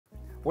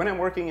When I'm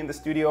working in the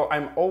studio,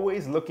 I'm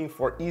always looking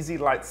for easy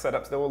light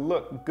setups that will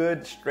look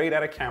good straight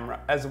at a camera,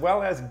 as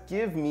well as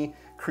give me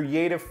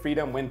creative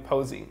freedom when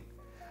posing.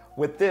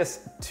 With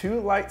this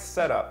 2-light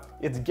setup,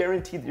 it's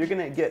guaranteed that you're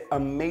gonna get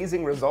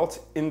amazing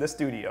results in the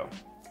studio.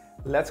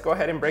 Let's go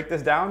ahead and break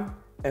this down,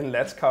 and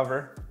let's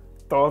cover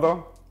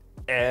todo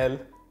el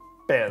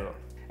pedo.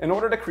 In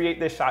order to create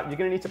this shot, you're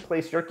gonna need to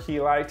place your key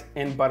light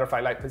in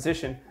butterfly light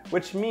position,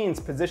 which means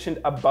positioned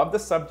above the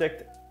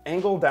subject,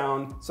 angle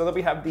down, so that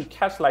we have the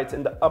catch lights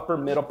in the upper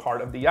middle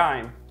part of the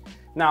eye.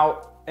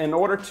 Now, in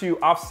order to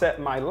offset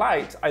my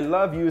light, I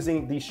love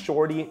using the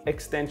Shorty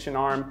extension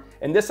arm,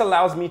 and this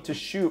allows me to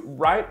shoot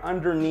right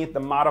underneath the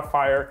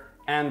modifier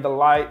and the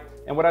light.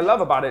 And what I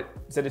love about it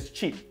is that it's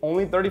cheap,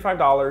 only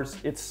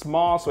 $35. It's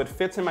small, so it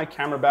fits in my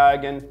camera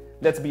bag, and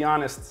let's be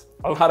honest,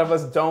 a lot of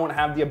us don't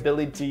have the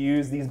ability to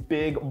use these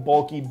big,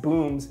 bulky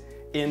booms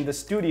in the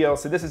studio,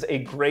 so this is a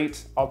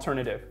great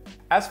alternative.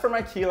 As for my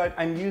key light,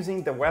 I'm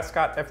using the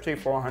Westcott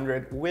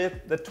FJ400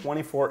 with the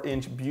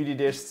 24-inch beauty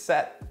dish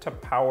set to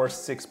power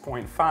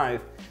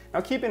 6.5. Now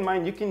keep in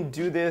mind, you can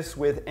do this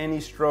with any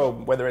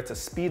strobe, whether it's a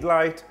speed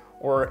light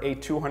or a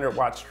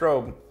 200-watt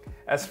strobe.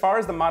 As far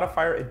as the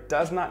modifier, it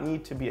does not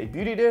need to be a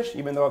beauty dish,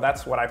 even though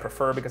that's what I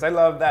prefer because I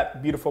love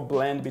that beautiful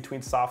blend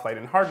between soft light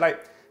and hard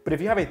light. But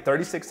if you have a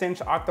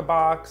 36-inch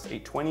octabox, a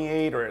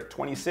 28 or a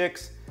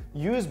 26,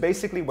 use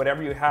basically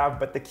whatever you have,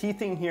 but the key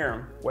thing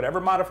here,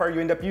 whatever modifier you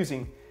end up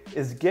using,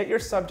 is get your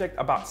subject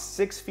about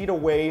 6 feet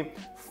away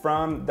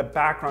from the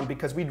background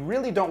because we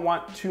really don't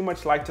want too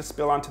much light to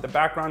spill onto the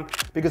background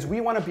because we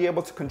want to be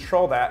able to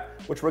control that,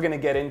 which we're going to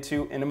get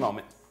into in a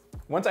moment.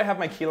 Once I have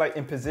my key light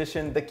in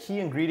position, the key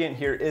ingredient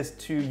here is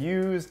to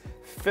use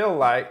fill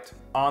light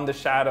on the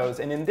shadows.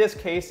 And in this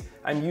case,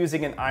 I'm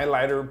using an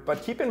highlighter,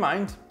 but keep in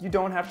mind, you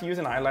don't have to use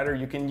an highlighter.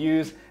 You can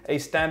use a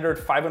standard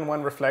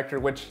 5-in-1 reflector,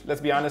 which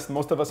let's be honest,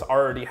 most of us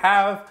already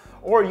have,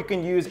 or you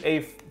can use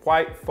a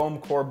white foam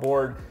core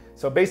board.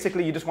 So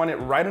basically you just want it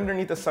right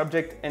underneath the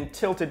subject and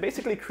tilted,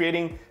 basically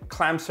creating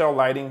clamshell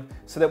lighting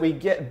so that we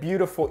get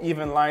beautiful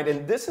even light.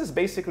 And this is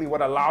basically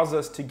what allows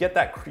us to get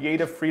that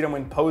creative freedom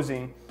when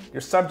posing.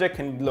 Your subject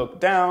can look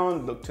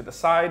down, look to the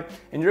side,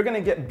 and you're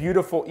gonna get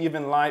beautiful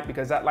even light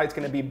because that light's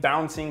gonna be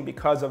bouncing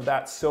because of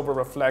that silver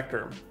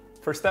reflector.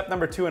 For step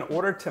number 2, in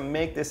order to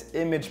make this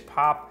image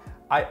pop,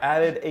 I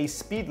added a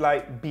speed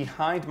light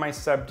behind my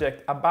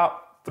subject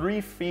about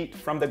 3 feet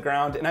from the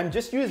ground, and I'm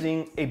just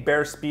using a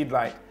bare speed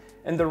light.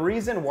 And the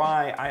reason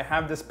why I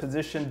have this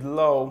positioned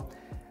low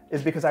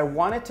is because I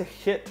wanted to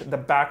hit the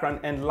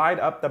background and light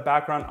up the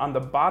background on the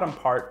bottom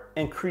part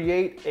and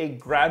create a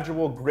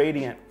gradual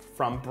gradient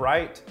from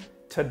bright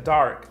to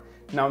dark.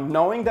 Now,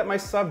 knowing that my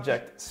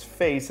subject's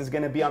face is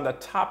gonna be on the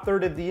top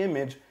third of the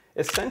image,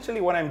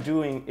 essentially what I'm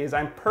doing is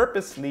I'm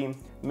purposely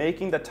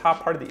making the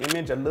top part of the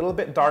image a little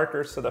bit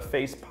darker so the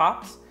face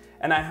pops,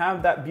 and I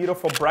have that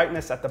beautiful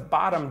brightness at the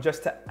bottom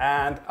just to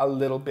add a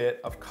little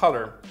bit of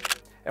color.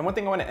 And one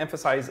thing I want to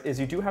emphasize is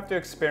you do have to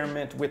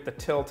experiment with the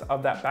tilt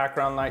of that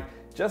background light,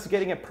 just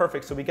getting it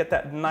perfect so we get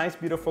that nice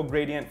beautiful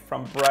gradient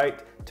from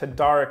bright to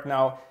dark.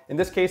 Now, in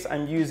this case,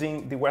 I'm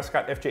using the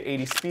Westcott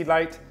FJ80 speed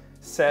light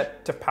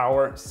set to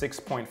power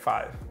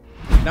 6.5.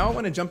 Now I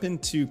want to jump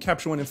into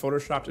Capture One in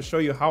Photoshop to show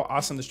you how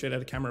awesome the straight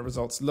out of camera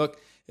results look.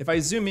 If I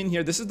zoom in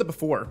here, this is the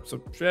before.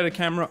 So straight out of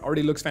camera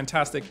already looks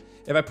fantastic.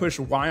 If I push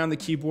Y on the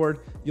keyboard,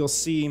 you'll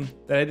see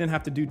that I didn't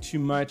have to do too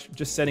much,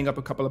 just setting up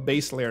a couple of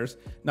base layers.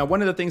 Now, one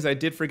of the things I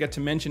did forget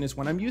to mention is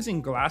when I'm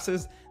using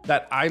glasses,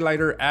 that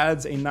highlighter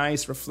adds a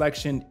nice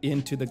reflection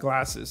into the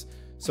glasses.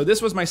 So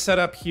this was my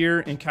setup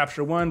here in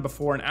Capture One,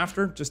 before and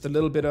after, just a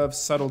little bit of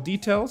subtle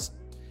details.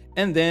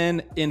 And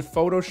then in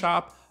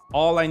Photoshop,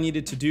 all I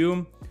needed to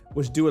do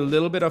was do a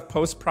little bit of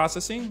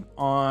post-processing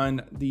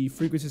on the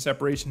frequency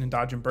separation and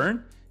dodge and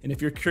burn. And if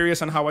you're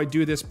curious on how I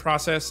do this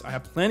process, I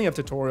have plenty of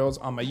tutorials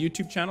on my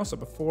YouTube channel. So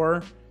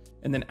before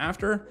and then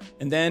after,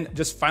 and then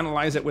just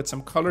finalize it with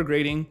some color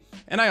grading.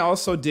 And I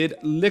also did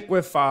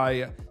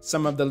liquefy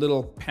some of the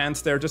little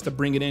pants there just to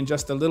bring it in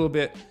just a little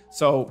bit.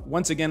 So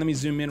once again, let me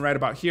zoom in right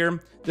about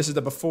here. This is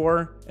the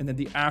before and then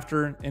the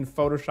after in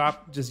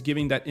Photoshop, just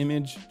giving that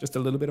image just a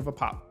little bit of a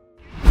pop.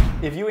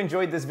 If you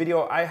enjoyed this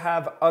video, I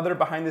have other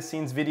behind the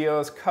scenes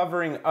videos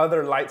covering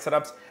other light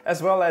setups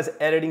as well as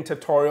editing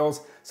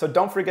tutorials. So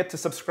don't forget to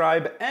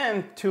subscribe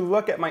and to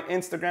look at my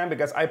Instagram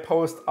because I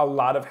post a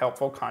lot of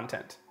helpful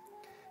content.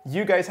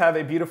 You guys have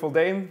a beautiful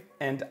day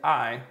and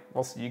I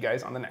will see you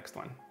guys on the next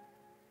one.